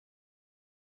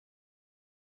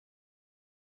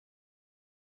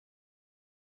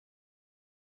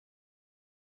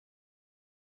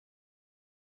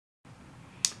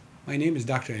My name is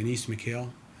Dr. Anis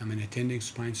Mekhail. I'm an attending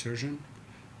spine surgeon.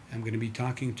 I'm going to be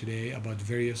talking today about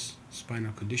various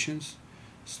spinal conditions,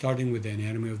 starting with the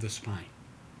anatomy of the spine.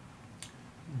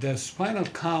 The spinal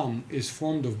column is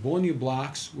formed of bony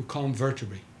blocks we call them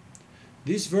vertebrae.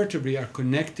 These vertebrae are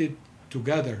connected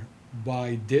together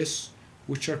by discs,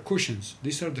 which are cushions.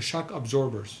 These are the shock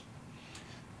absorbers.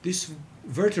 These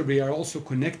vertebrae are also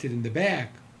connected in the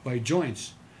back by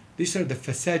joints. These are the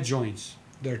facet joints.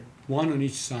 They're one on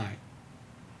each side.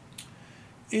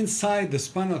 Inside the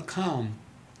spinal column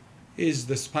is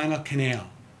the spinal canal.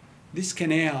 This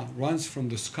canal runs from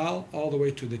the skull all the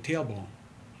way to the tailbone.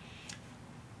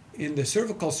 In the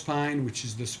cervical spine, which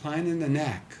is the spine in the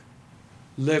neck,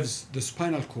 lives the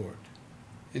spinal cord.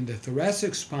 In the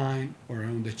thoracic spine, or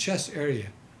around the chest area,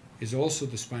 is also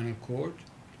the spinal cord.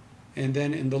 And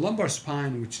then in the lumbar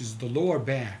spine, which is the lower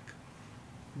back,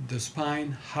 the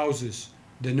spine houses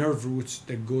the nerve roots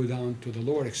that go down to the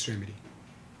lower extremity.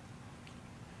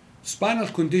 Spinal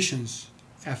conditions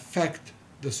affect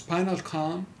the spinal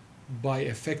column by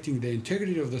affecting the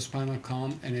integrity of the spinal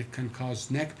column, and it can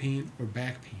cause neck pain or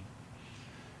back pain.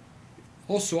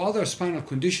 Also, other spinal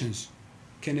conditions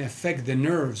can affect the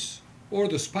nerves or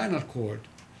the spinal cord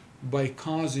by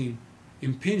causing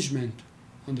impingement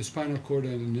on the spinal cord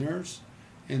and the nerves,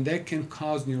 and that can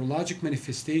cause neurologic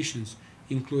manifestations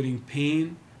including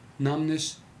pain,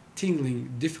 numbness,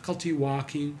 tingling, difficulty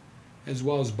walking, as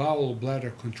well as bowel bladder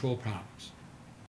control problems.